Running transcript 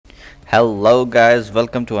Hello guys,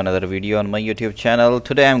 welcome to another video on my YouTube channel.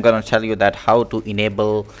 Today I'm gonna tell you that how to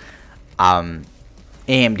enable AMD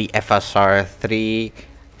FSR 3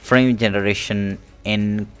 frame generation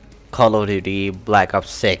in Call of Duty Black Ops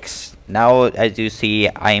 6. Now as you see,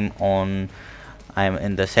 I'm in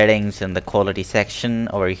the settings in the quality section.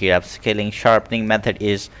 Over here upscaling sharpening method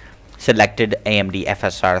is selected AMD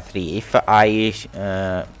FSR 3. If I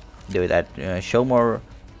do that show more,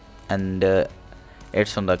 and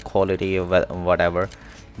it's on the quality of whatever,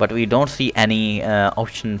 but we don't see any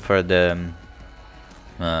option for the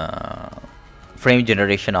frame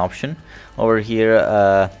generation option over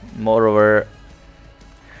here. Moreover,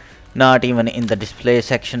 not even in the display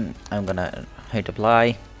section. I'm gonna hit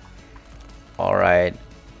apply. Alright,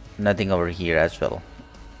 nothing over here as well.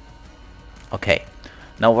 Okay,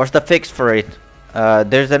 now what's the fix for it?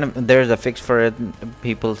 There's a fix for it.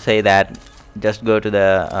 People say that just go to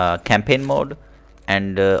the campaign mode,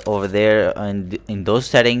 and over there in those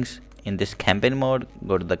settings, in this campaign mode,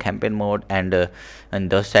 go to the campaign mode, and in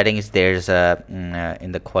those settings there's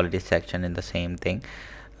in the quality section, in the same thing,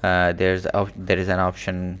 there is an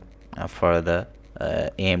option for the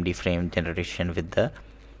AMD frame generation with the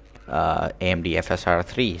AMD FSR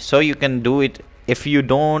 3. So you can do it if you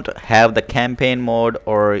don't have the campaign mode,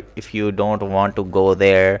 or if you don't want to go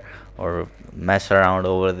there or mess around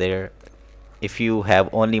over there. If you have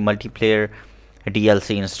only multiplayer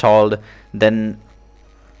DLC installed, then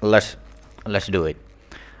let's do it.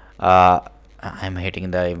 I'm hitting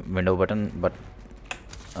the window button, but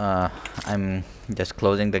I'm just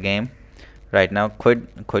closing the game right now.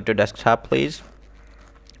 Quit to desktop, please.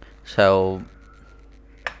 So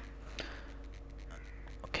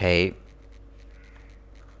okay,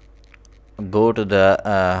 go to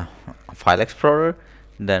the file explorer,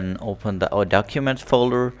 then open the documents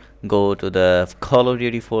folder, go to the Call of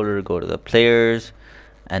Duty folder, go to the players,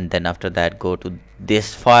 and then after that go to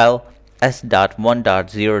this file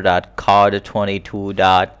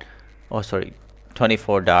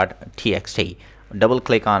s.1.0.cod22.24.txt. double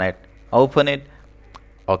click on it, open it.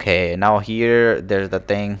 Okay, now here there's the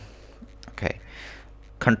thing. Okay,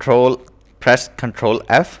 press Control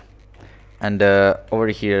F, and over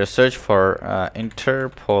here search for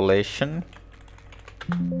interpolation.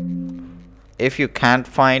 If you can't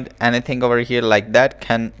find anything over here like that,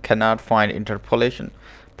 cannot find interpolation,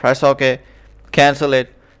 press OK, cancel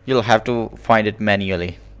it. You'll have to find it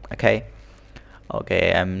manually. Okay,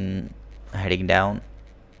 I'm heading down.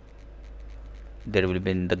 There will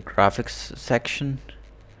be in the graphics section.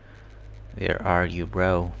 Where are you,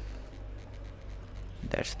 bro?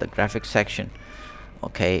 That's the graphics section.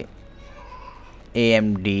 Okay,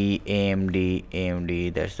 AMD.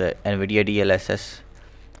 There's the NVIDIA DLSS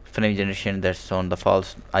frame generation. That's on the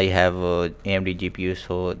false. I have AMD GPU,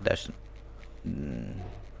 so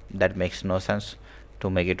that makes no sense to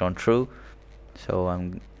make it on true. So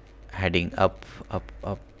I'm heading up.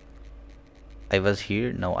 I was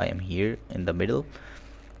here, now I am here in the middle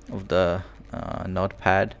of the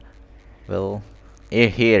notepad. Well,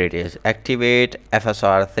 here it is. Activate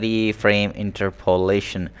FSR 3 frame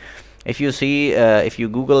interpolation. If you see, if you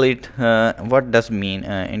Google it, what does mean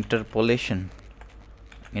interpolation?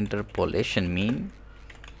 Interpolation mean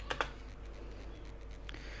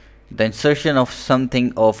the insertion of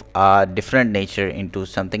something of a different nature into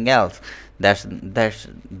something else. That's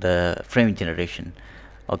the frame generation.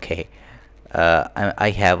 Okay,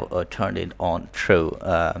 I have turned it on true.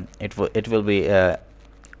 It will be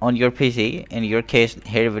on your PC. In your case,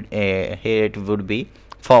 here it would be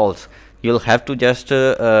false. You'll have to just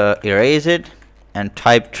erase it and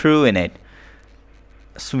type true in it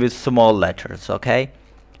with small letters. Okay,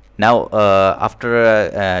 now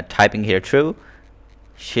after typing here true,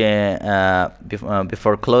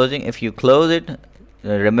 before closing, if you close it,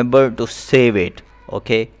 remember to save it.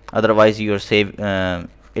 Okay, otherwise your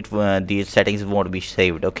these settings won't be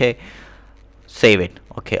saved. Okay, save it.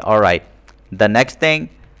 Okay, alright. The next thing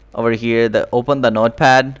over here, open the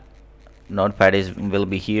notepad. Notepad will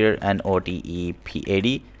be here, and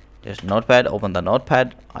OTEPAD, just notepad. Open the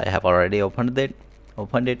notepad. I have already opened it.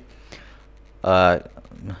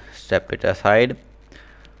 Step it aside.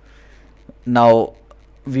 Now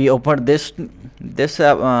we opened this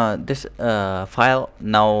file.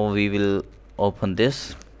 Now we will open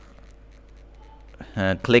this.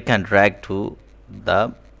 Click and drag to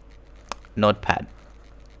the notepad.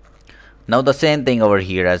 Now the same thing over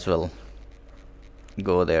here as well.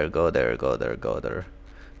 Go there. In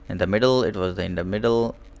the middle, it was in the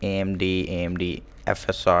middle. AMD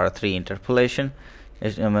FSR 3 interpolation.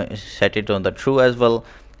 Set it on the true as well.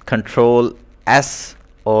 Control S,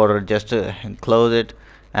 or just close it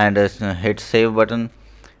and hit save button,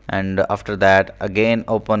 and after that again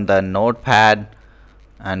open the notepad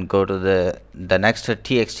and go to the next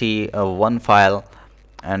txt one file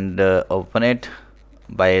and open it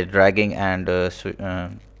by dragging and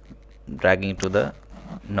dragging to the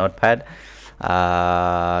notepad.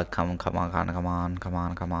 Come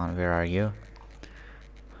on, where are you?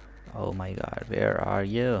 Oh my god, where are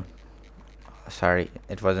you? Sorry,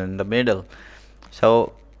 it was in the middle.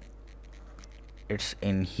 So it's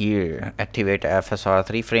in here. Activate FSR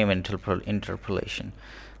 3 frame interpolation.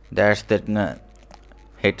 That's the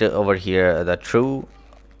hit over here the true,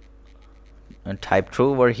 type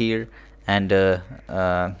true over here, and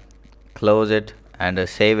close it and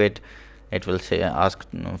save it. It will say ask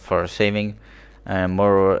for saving, and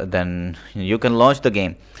more than you can launch the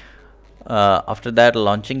game. After that,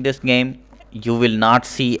 launching this game, you will not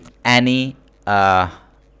see any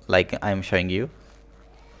like I'm showing you.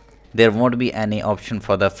 There won't be any option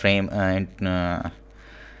for the frame in the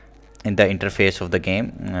interface of the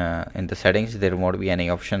game. In the settings there won't be any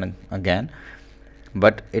option again,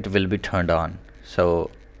 but it will be turned on. So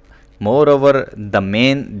moreover, the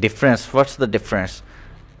main difference, what's the difference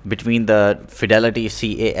between the Fidelity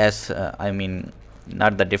CAS, I mean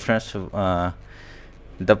not the difference, the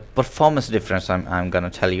performance difference I'm gonna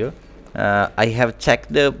tell you. I have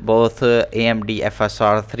checked both AMD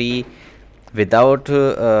FSR 3 without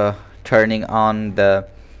turning on the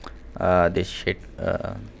this shit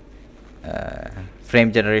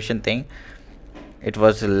frame generation thing. It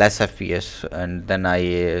was less FPS, and then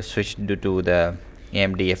I switched to the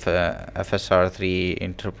AMD FSR 3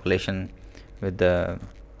 interpolation with the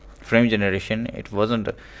frame generation. It wasn't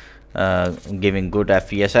giving good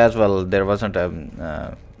FPS as well. There wasn't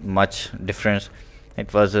much difference.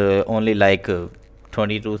 It was only like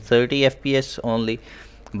 20 to 30 FPS only.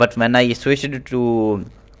 But when I switched to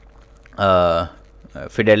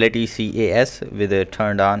Fidelity CAS with it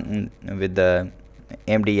turned on with the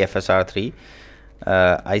AMD FSR 3,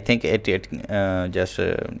 I think it just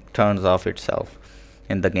turns off itself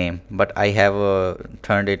in the game. But I have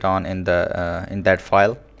turned it on in the in that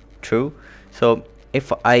file true. So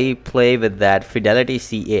if I play with that Fidelity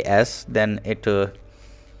CAS, then it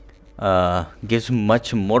gives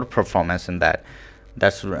much more performance in that.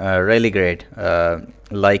 That's really great.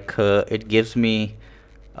 Like it gives me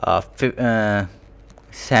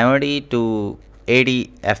 70 to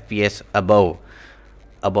 80 FPS above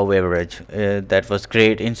average. That was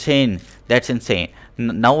great. Insane. That's insane.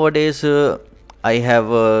 Nowadays I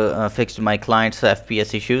have fixed my client's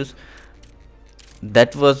FPS issues.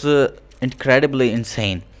 That was incredibly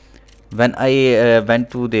insane. When I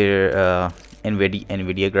went to their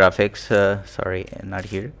NVIDIA graphics, sorry, not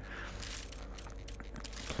here,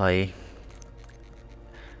 play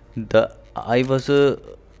the, I was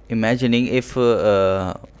imagining if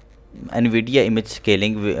NVIDIA image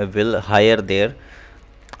scaling will higher their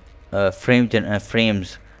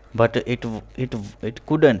frames, but it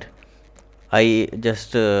couldn't. I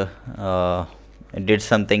just did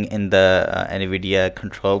something in the NVIDIA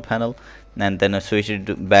control panel, and then I switched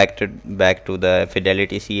it back to the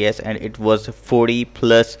Fidelity CS, and it was 40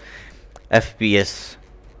 plus FPS.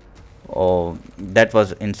 Oh, that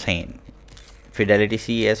was insane. Fidelity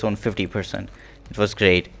CS on 50%. It was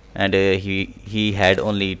great, and he had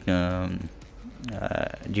only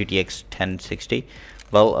GTX 1060.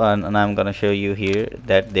 Well, and I'm gonna show you here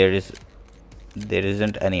that there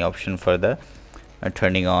isn't any option for the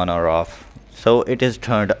turning on or off. So it is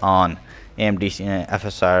turned on. AMD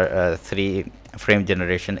FSR 3 frame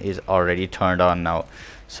generation is already turned on now.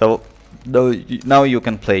 So now you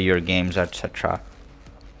can play your games, etc.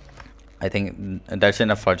 I think that's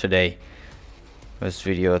enough for today. This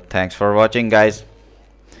video. Thanks for watching, guys.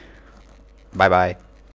 Bye bye.